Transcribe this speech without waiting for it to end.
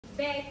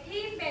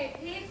बैठे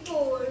बैठे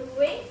बोर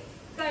हुए,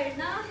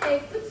 करना है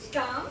कुछ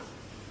काम,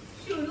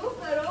 शुरू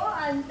करो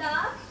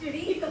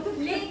अंताक्षरी,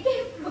 लेके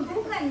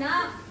प्रभु का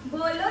नाम,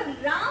 बोलो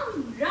राम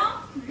राम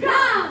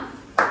राम।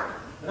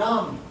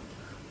 राम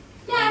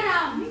क्या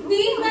राम?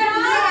 तीन बार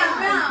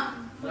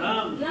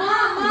राम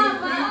राम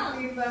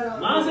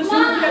माँ से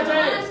शुरू किया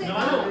जाए।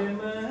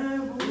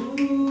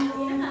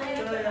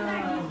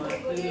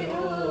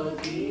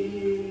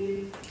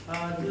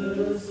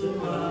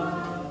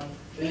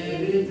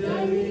 तेरी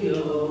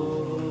गलियों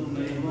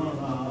में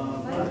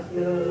मोहब्बत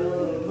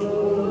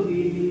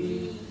होगी।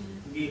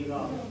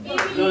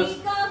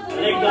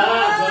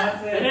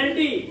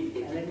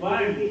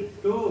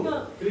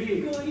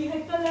 गोरी है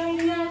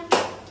कलाइयाँ,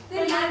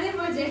 दिला दे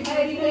मुझे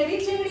हरी हरी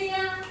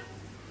चूड़ियाँ,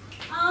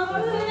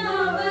 अपना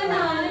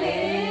बना ले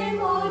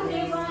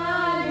मोटे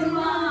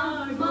बालवा,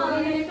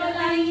 गोरी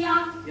कलाइयाँ।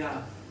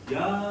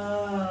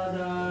 याद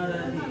आ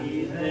रही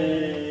है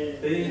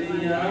तेरी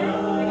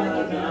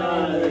याद आ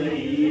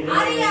रही है,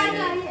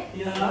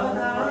 याद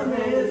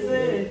आने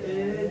से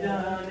तेरे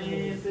जाने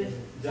से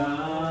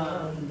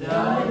जान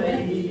जा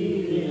रही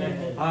है।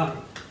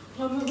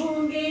 हम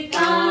होंगे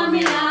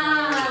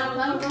कामयाब,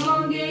 हम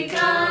होंगे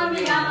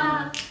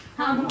कामयाब,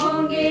 हम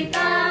होंगे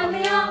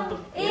कामयाब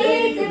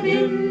एक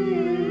दिन।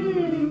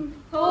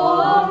 हो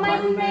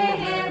मन में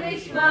है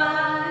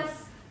विश्वास,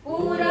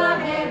 पूरा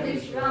है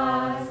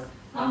विश्वास,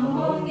 हम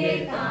होंगे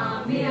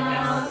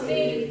कामयाब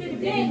एक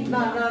दिन।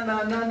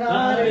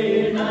 नारे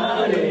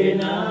नारे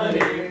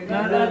नारे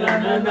नारे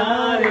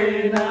नारे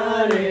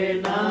नारे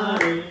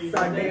नारे,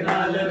 साडे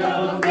नाल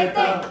रहोगे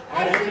तो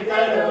ऐश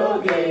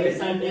करोगे,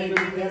 साडे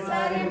के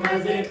सारे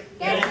मजे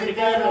कैसे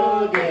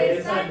करोगे,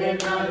 साडे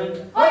नाल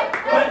होए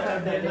होए,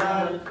 साडे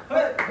नाल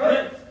होए होए,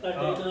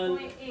 साडे नाल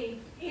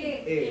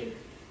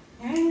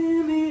ऐ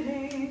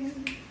मेरे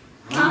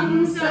हम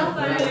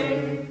सफर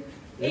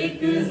एक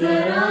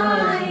जरा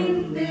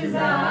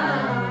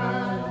इंतजार,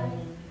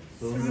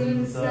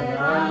 सुन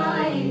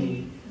सराई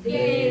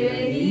दे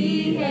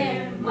रही है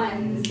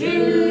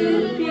मंजिल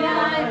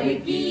प्यार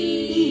की।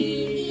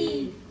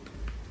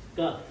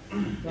 क्या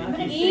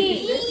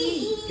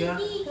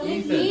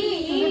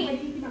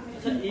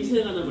अच्छा ई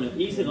से गाना पड़ेगा,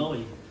 ई से गाओ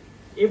भाई।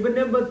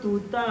 इब्ने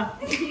बतूता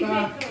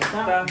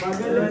ता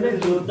बगल में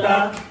जूता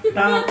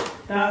ता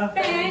ता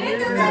पहने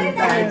तो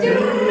करता है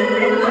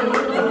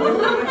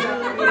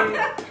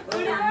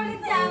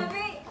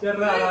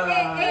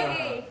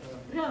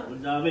उड़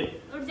जावे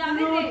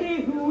रोते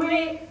हुए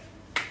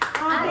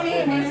आते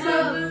हैं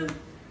सब,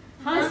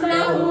 हंसना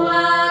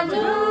हुआ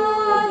जो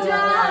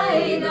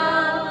जाएगा,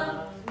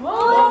 वो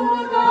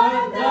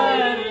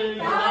मुकद्दर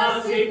का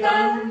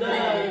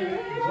सिकंदर,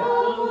 वो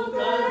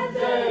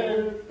मुकद्दर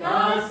का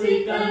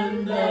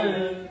सिकंदर,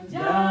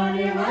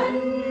 जाने मन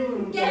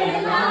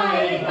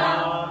कहलाएगा।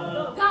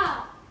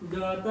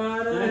 गाता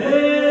रहे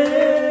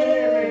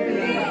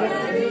मेरा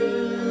दिल,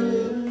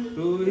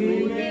 तू ही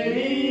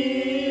मेरी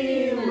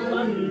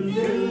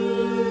मंजिल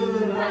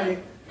है,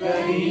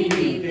 कहीं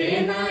बीते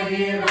ना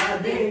ये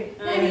रातें,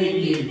 कहीं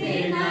बीते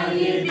ना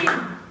ये दिन,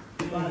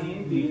 कहीं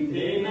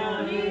बीते ना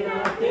ये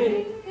रातें,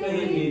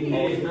 कहीं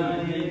बीते ना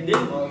ये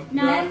दिन,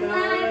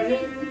 गाता रहे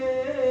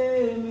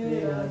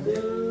मेरा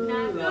दिल।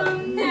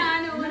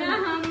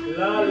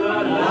 ला ला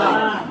ला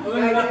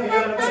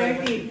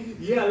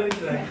ये अलग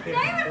ट्रैक है।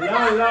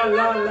 ला ला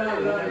ला ला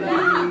ला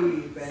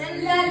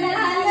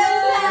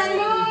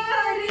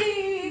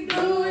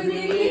दूध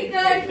की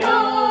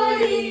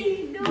कटोरी,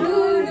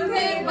 दूध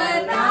में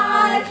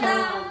बताशा,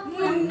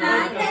 मुन्ना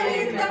करे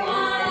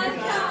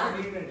तमाशा।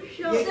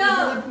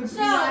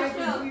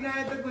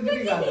 कुछ भी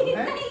गा दो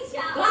है।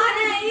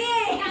 गाना ये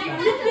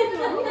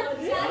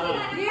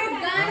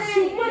गाना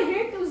सुपर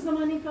हिट उस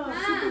जमाने का,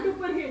 सुपर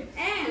डुपर हिट।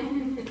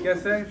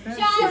 कैसे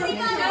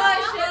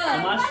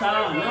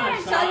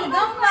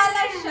शलगम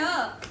वाला श।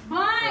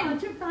 1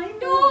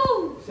 2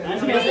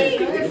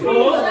 टिक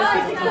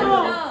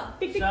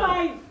टिक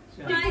 5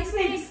 टिक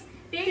 6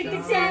 टिक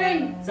 7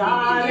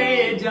 सारे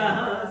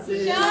जहां से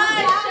क्या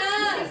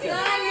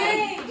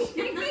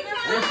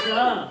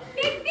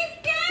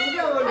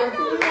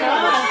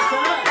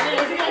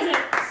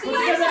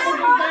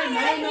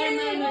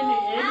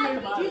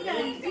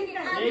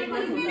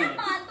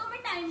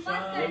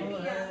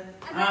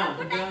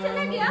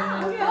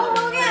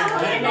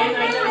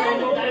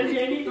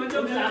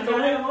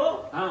बोल रहे हो?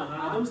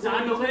 तुम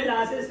स्टार्ट हो गए,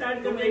 जहाँ से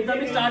स्टार्ट तुम एकदम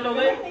ही स्टार्ट हो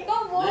गए। तो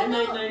वो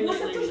वो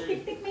सब कुछ टिक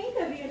टिक नहीं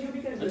कर रही है, जो भी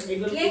कर रही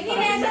है। लेकिन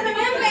ऐसा तो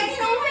मैम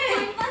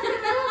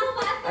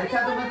अच्छा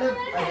तो मतलब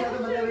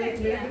 1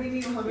 मिनट भी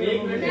नहीं हमें 1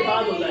 मिनट के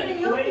बाद होता है।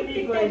 कोई नहीं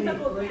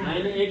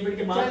 1 मिनट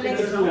के बाद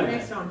नेक्स्ट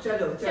राउंड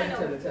चलो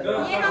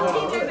ये हम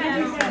ठीक है मैम।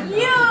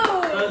 यो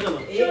चलो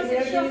 1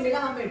 मिनट भी नहीं मिला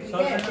हमें, ठीक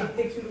है टिक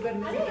टिक शुरू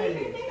करने से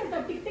पहले। नहीं करता,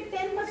 टिक टिक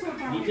 10 बस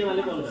होता है। नीचे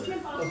वाले कॉल कर।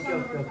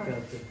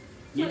 ओके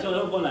नीचे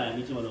वालों को कॉल आया,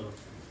 नीचे वालों को।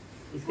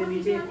 इसके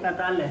नीचे एक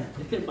पताल है,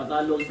 पता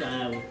लोग से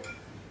आया वो।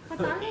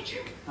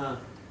 हाँ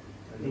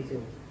नीचे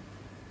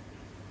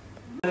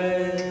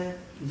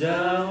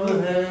जाम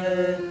है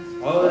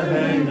और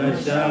है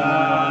नशा,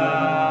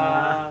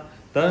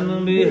 तन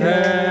भी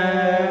है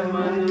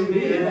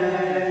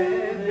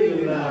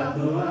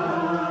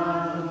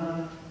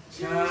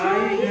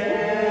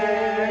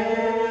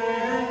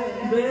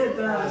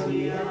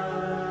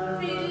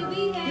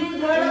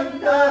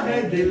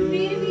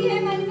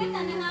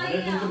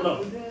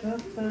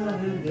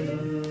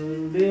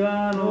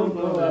दीवानों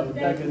को अब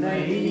तक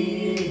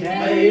नहीं है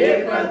ये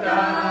पता,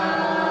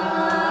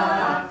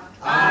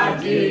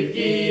 आज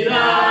की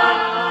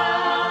रात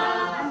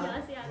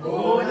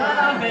होना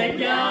है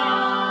क्या,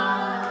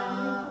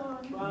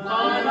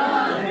 होना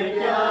है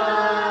क्या,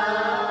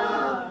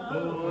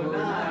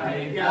 होना है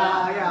क्या।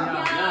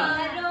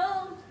 यारों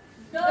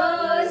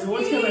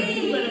दोस्ती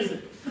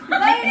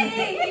बड़ी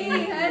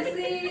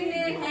हसीन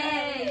है,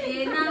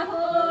 ये ना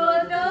हो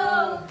तो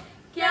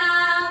क्या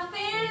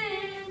फिर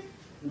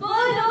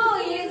बोलो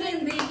ये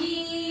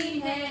जिंदगी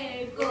है,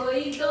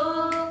 कोई तो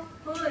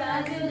थोड़ा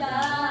जुदा,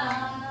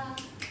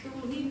 तू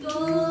ही तो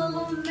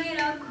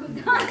मेरा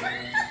खुदा।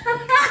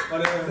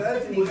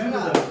 सर्च नहीं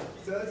करना,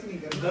 सर्च नहीं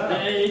करना।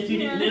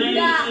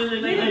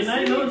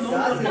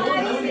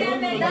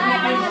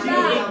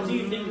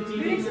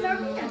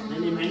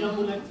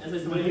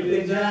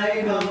 जाए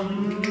गम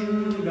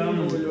गम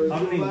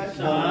हम नहीं।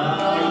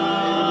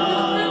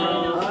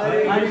 हरे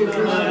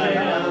कृष्ण हरे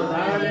राम,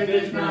 हरे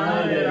कृष्ण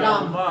हरे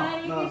राम।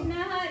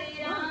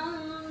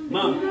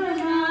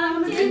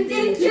 चिन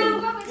चिन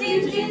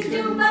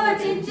चुम बाबा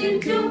चिन चिन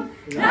चुम,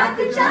 रात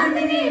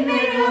चांदनी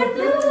में और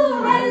तू,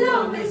 hello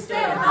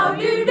mister how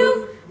do you do.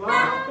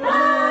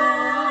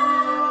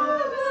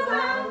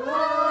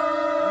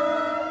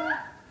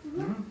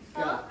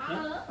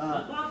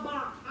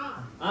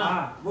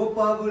 वो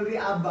पा बोल रही,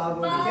 आप बा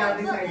बोल रही, क्या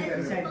डिसाइड कर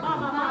रहे हो?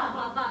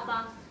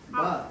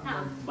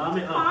 बा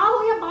में पाओ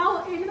या पाओ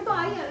एक में तो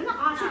आई है ना,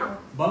 आशा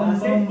बम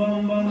बम बम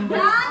बम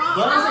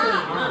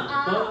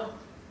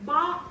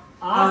बा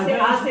आसे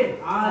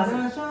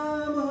आजा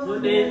शाम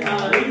होने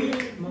आई,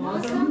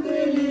 मौसम के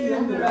लिए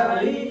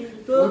अंगड़ाई,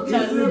 तो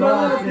किस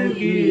बात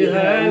की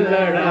है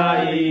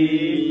लड़ाई,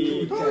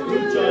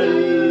 चल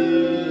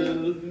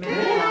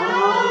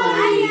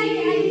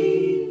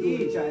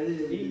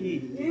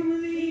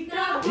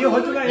ये हो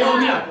चुका है,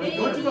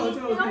 हो चुका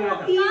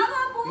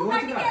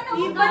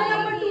ईद पर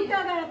टूटा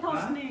गया था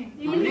उसने।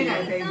 हमने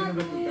गाया था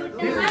इमली पर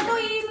टूटा तो। तो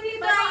इमली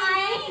तो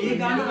आया ही ये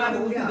गाना गा तो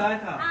उसने गाया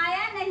था।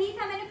 आया नहीं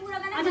था, मैंने पूरा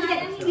गाना अच्छा गाया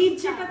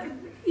ठीक है,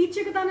 नहीं। ईद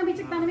चिकदाना भी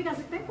चिकदाना भी गा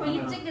सकते हैं।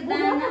 ईद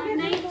चिकदाना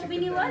नहीं, वो भी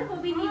नहीं हुआ, वो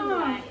भी नहीं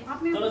हुआ है।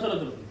 आपने चलो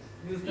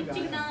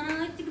चिकदाना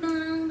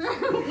चिकदाना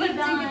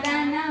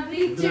चिकदाना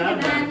भी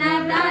चिकदाना,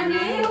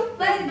 दाने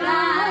ऊपर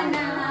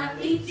दाना,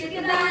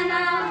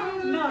 चिकदाना।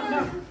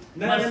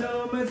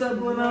 नैनों में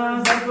सपना,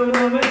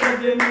 सपनों में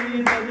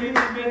सजनी, सजनी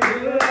पे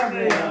दिल आ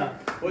गया,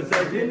 वो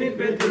सजनी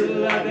पे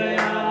दिल आ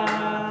गया।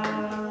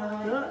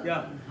 क्या?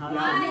 आ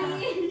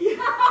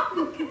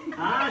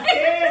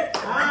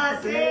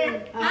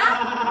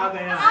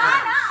गया।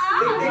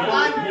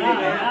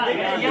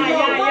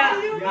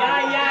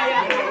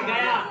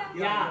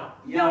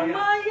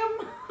 यम्मा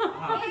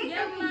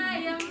यम्मा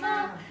यम्मा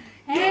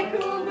है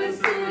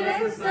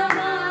खूबसूरत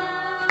समा,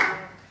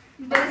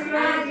 बस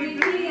आज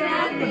की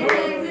रात है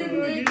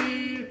जिंदगी,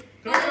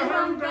 कल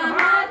हम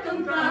कहाँ तुम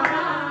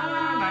कहाँ।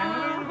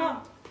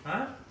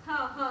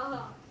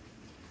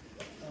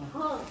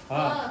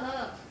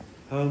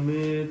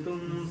 हमें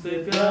तुमसे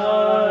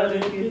प्यार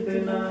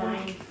कितना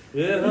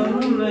ये हम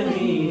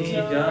नहीं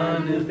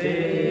जानते,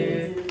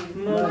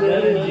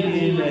 मगर जी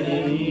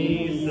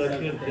नहीं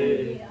सकते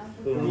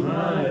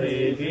तुम्हारे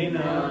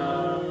बिना।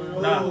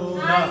 ना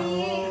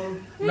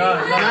ना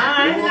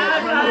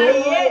ना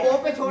ओ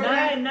पे छोड़ रहे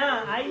हैं, ना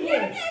आइए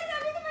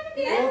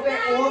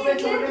ओ पे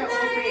छोड़ रहे हैं,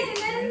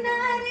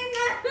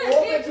 ओ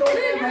पे छोड़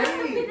रहे हैं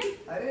भाई।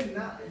 अरे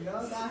ना ना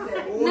कहाँ से?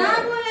 ओ ना है,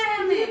 बोला है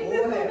हमें। ओ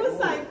है, तो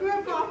साइको है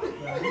बाप।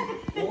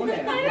 ओ है।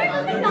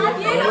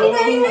 ये लोग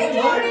कहीं नहीं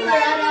छोड़ रहे हैं।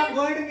 यार आप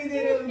वर्ड नहीं दे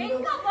रहे उनको।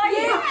 इनका बॉडी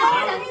है,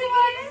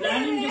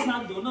 प्लानिंग के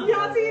साथ दो ना।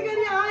 यहाँ से ये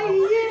करिए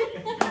आइए,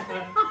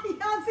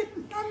 यहाँ से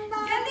नंदा।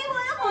 जल्दी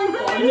बोलो कौन सा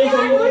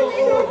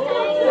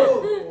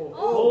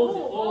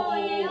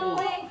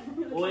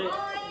ओए,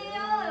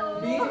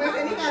 बीच में से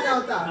नहीं गाना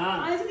होता।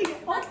 ऐसे नहीं,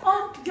 ओ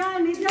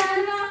जाने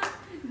जाना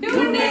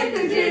ढूंढे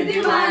तुझे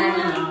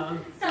दीवाना,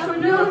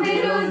 सपनों में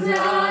रोज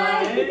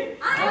आए,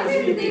 आज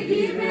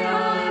जिंदगी में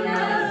आना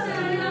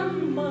सनम।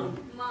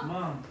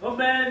 ओ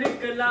मैं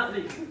निकला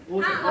नहीं,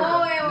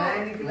 ओए मैं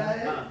निकला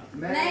है,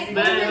 मैं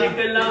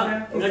निकला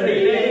गड्डी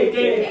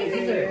लेके।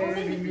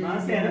 वहाँ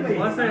से है ना भाई?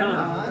 वहाँ से है ना?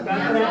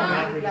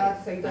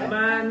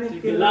 मैं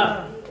निकला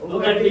वो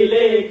गड्डी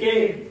लेके,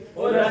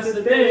 वो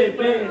रास्ते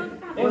पे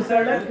वो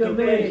सड़क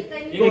पे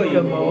एक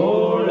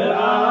मोड़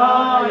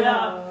आया,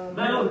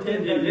 मैं उठे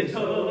दिल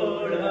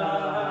छोड़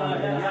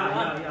आया।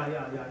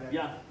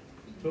 या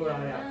छोड़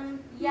आया।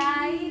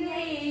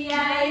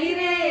 याई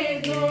रे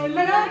गोल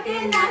के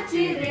नाच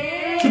रे,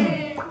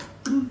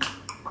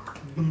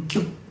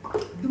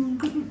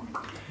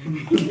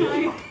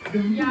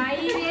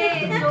 याई रे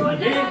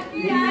गोल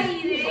के आई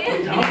रे,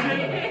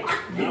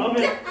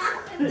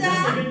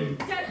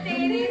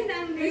 तेरे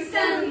संग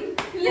संग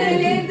ले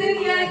ले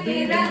दुनिया के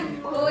रंग,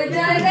 हो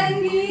जा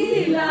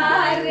रंगीला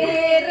रे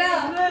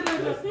रंग।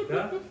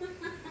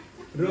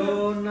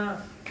 रोना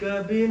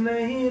कभी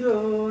नहीं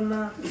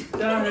रोना,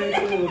 चाहे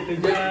टूट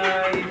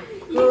जाए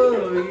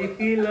कोई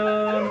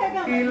खिलौना।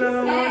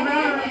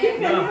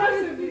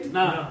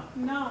 ना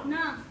ना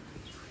ना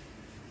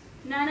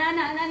ना ना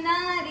ना ना ना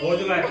रे हो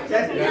चुका है।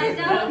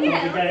 हो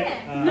गया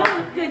ना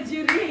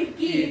गजरे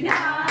की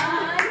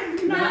धार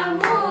ना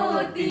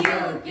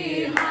मोतियों के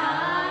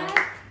हार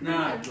ना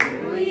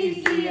कोई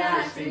किया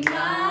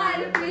श्रृंगार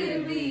फिर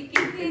भी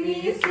कितनी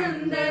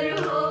सुंदर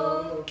हो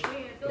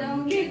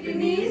तुम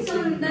कितनी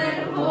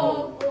सुंदर हो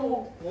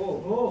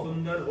ओ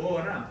सुंदर हो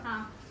है ना। हाँ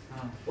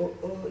हाँ ओ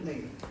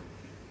नहीं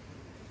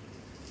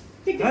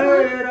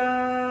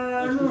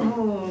हैरान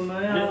हूँ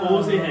मैं ये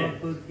ओ से है।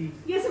 आपकी।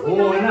 ये से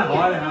वो है ना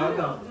हॉल है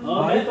तो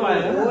हॉल तो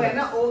आएगा वो है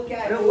ना ओ क्या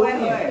है? अरे ओ वो है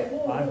नहीं है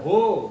है। हो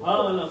हाँ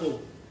वाला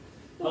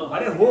हो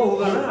अरे हो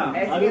होगा ना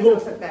ऐसे अभी कैसे वो- हो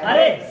सकता है?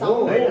 अरे, साउंड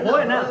वो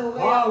है ना।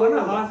 हाँ होगा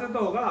ना हाँ से तो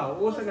होगा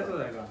वो से कैसे हो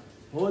जाएगा।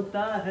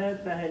 होता है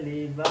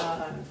पहली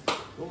बार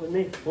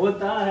नहीं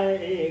होता है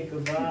एक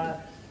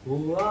बार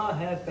हुआ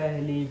है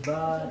पहली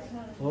बार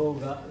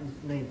होगा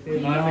नहीं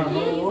फिर हाँ, ना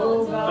नहीं।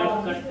 होगा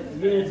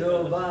कट। ये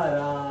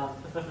दोबारा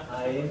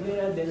आए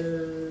मेरा दिल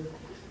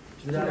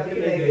चुरा के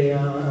ले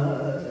गया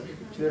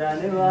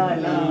चुराने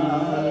वाली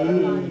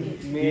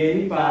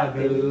मेरी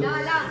पागल ला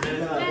ला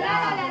ला ला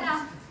ला ला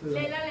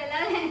ले ला ले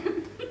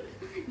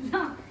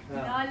ला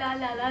ला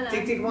ला ला ला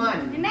टिक टिक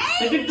वन।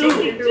 नहीं टिक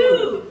टिक टू।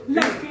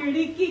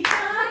 लकड़ी की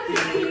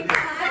काठी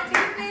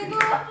काठी पे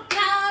वो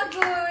क्या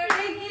गोड़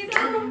की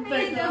धूम पे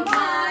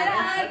तुम्हारा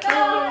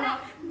दौड़ा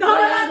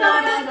दौड़ा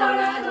दौड़ा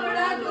दौड़ा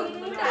दौड़ा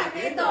तुम उठा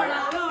के दौड़ा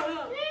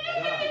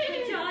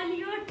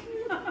चालियो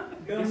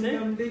कैसे?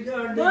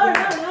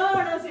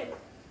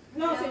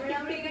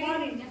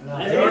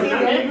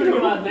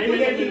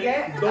 ठीक है ठीक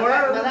है। दौड़ा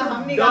मतलब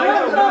हम नहीं दौड़ा गा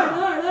होगा।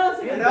 पाए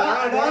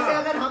ड से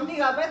अगर हम नहीं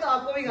गा पाए तो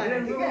आपको भी गाना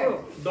है, ठीक है?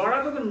 दौड़ा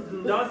तो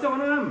ड से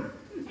होना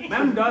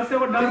मैम ड से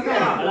वो ड से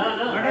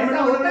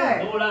ऐसा होता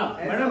है। दौड़ा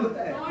ऐसा मैडम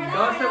होता है।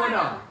 ड से वो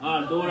ड हाँ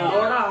दौड़ा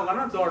दौड़ा होगा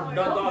ना दौड़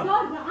ड दौड़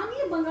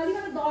बंगाली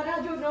में दौरा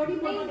जो रोडी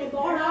बोलते हैं,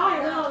 दौड़ा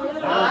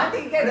है हाँ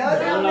ठीक है। ड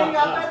से हम नहीं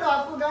गा पाए तो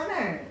आपको गाना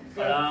है।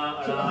 बड़ा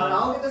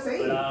हराओगे तो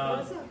सही।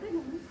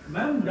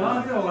 मैम ड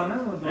से होगा ना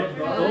वो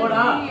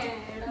दौड़ा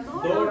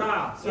दौड़ा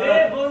ये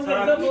बोल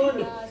सड़क तो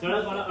बोल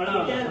सड़क वाला अड़ा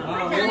हाँ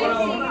वो वाला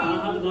होगा ना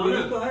हाँ, तो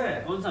ये तो है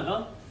कौन सा गाओ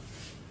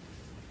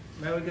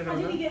मैं वो क्या हाँ,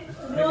 ठीक है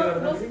करूँगा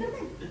रो रो से करते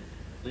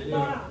हैं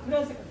दौड़ा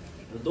रो से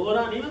करते हैं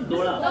दौड़ा नहीं मैं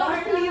दौड़ा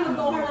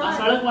दौड़ा हाँ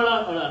सड़क वाला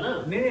अड़ा ना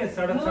नहीं नहीं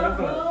सड़क सड़क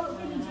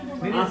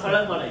वाला हाँ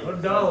सड़क वाला ही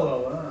और ड होगा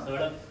वो ना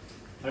सड़क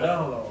ड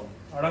होगा वो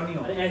अड़ा नहीं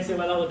अरे होगा ऐसे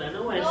वाला होता है ना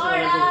वो ऐसे वाला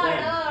जो होता है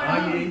हाँ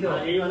यही तो हाँ,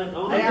 यही वाला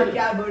कौन अरे है आप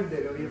क्या वर्ड दे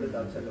रहे हो ये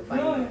बताओ। चलो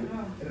फाइन।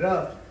 र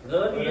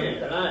र नहीं है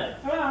अड़ा है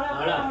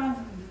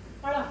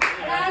अड़ा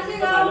ऐसे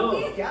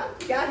गाओगी क्या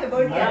क्या है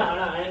वर्ड क्या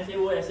अड़ा है? अड़ा ऐसे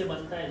वो ऐसे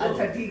बनता है जो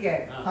अच्छा ठीक है।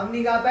 हाँ। हम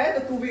नहीं गा पाए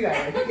तो तू भी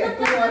गाएगा, ठीक है?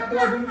 तू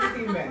और उनकी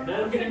टीम में मैं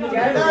उनके टीम में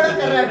क्या दौड़ा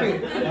कर रहा है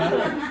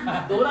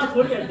फिर? दौड़ा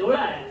छोड़ के दौड़ा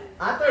है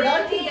हाँ तो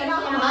डर ठीक है ना,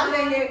 हम हार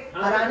जाएंगे।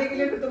 हराने के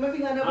लिए फिर तुम्हें भी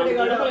गाना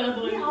पड़ेगा। गाना डर। पड़ेगा ये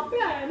तुम्हें आप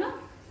पे आया ना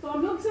तो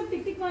हम लोग सिर्फ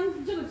टिक टिक वन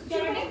चलो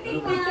टिक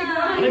टिक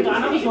अरे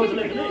गाना भी सोच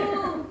ले कितने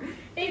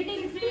टिक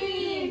टिक थ्री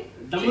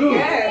डमरू ठीक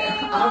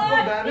है, आपको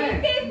गाना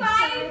है। टिक tick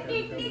five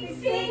tick tick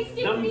six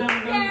tick डम टिक डम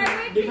डम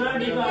सेवन डिगा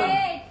टिक डिगा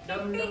टिक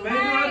डम टिक डम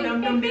नाइन मैं तो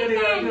डम डम टिक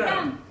डिगा टिक डिगा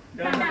टेन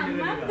डम डम डम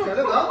डिगा डिगा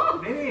चलो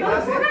गाओ। नहीं नहीं ड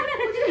से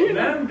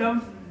मैम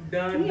डम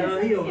ड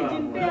ही होगा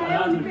जिन पे आया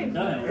हाँ, उन पे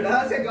डा है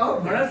ड से गाओ।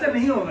 बड़ा से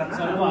नहीं होगा ना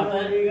सबको आता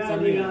है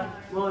सब नहीं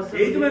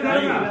यही तो मैं कह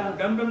रहा था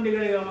डम डम डिगा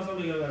डिगा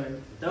मौसम डिगा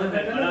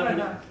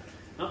डिगा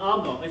आप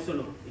गाओ ऐसे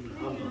सुनो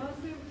आप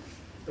गाओ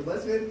तो बस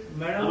फिर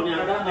मैडम हमने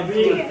आता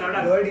अभी अभी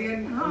सड़क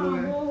गार्डियन हाँ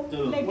वो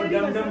चलो, वो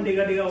डम डम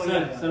डिगा डिगा हो सर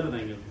जाएगा सर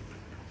बताएंगे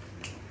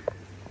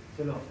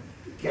चलो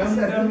क्या डम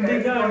सर डम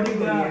डिगा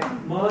डिगा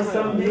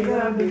मौसम डिगा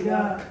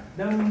डिगा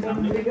डम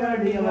डम डिगा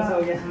डिगा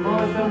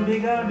मौसम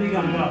डिगा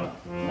डिगा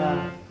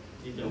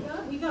ये जाओ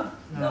निका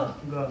हाँ,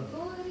 गो गो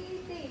गोरी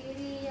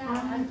तेरी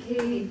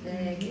आंखें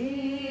तले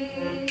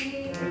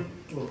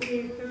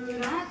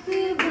रात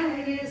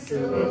भर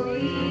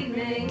सोई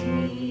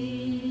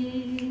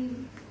नहीं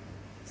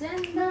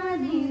चंदा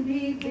ने भी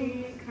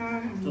देखा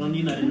चलो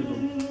नींद आ रही है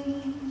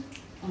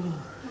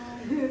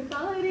मेरे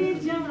तारे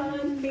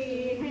जानते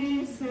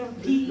हैं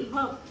सभी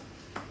हाँ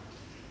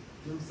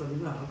तुम सभी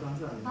ना कहां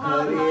से आ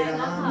हरे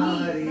राम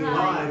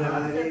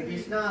हरे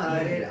कृष्णा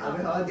हरे।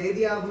 अबे हाँ दे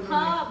दिया अब उन्होंने।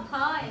 हाँ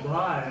भाई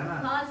भा है ना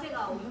हाँ से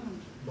गाओ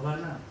भा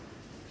ना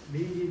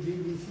बीजी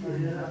बीजी सी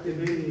है रात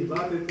मेरी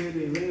बात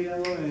तेरी मेरी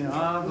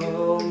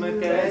आंखों में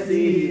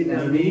कैसी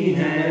नमी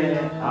है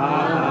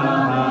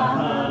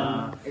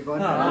एक और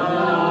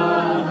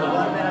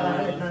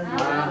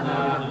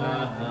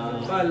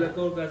पल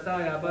को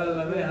कसाया पल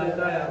में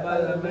हंसाया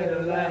पल में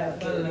रुलाया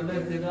पल में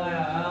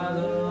सिखाया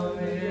आंखों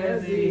में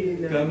ऐसी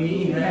कमी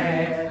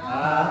है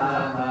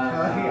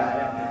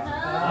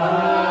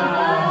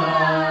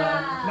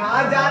ना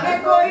जाने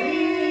कोई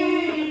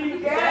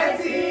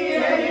कैसी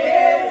है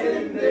ये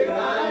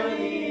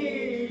जिंदगानी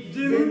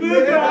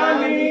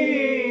जिंदगानी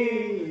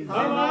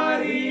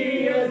हमारी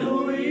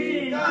अधूरी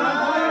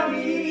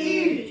कहानी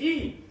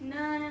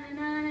ना ना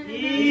ना ना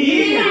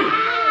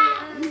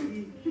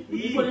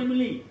ई फॉर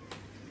इमली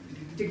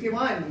टिक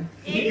वन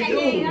एक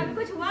सेकंड अब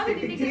कुछ हुआ भी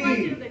टिक टिक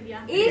शुरू कर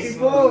दिया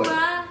इश्क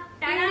हुआ,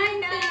 टाटा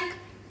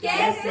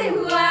कैसे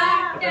हुआ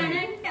टन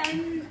टन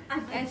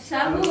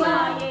अच्छा हुआ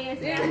ये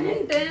टन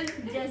टन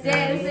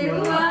जैसे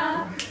हुआ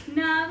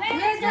ना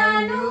मैं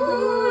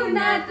जानू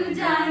ना तू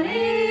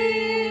जाने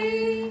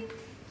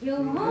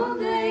क्यों हो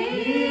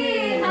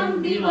गए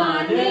हम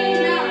दीवाने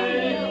ना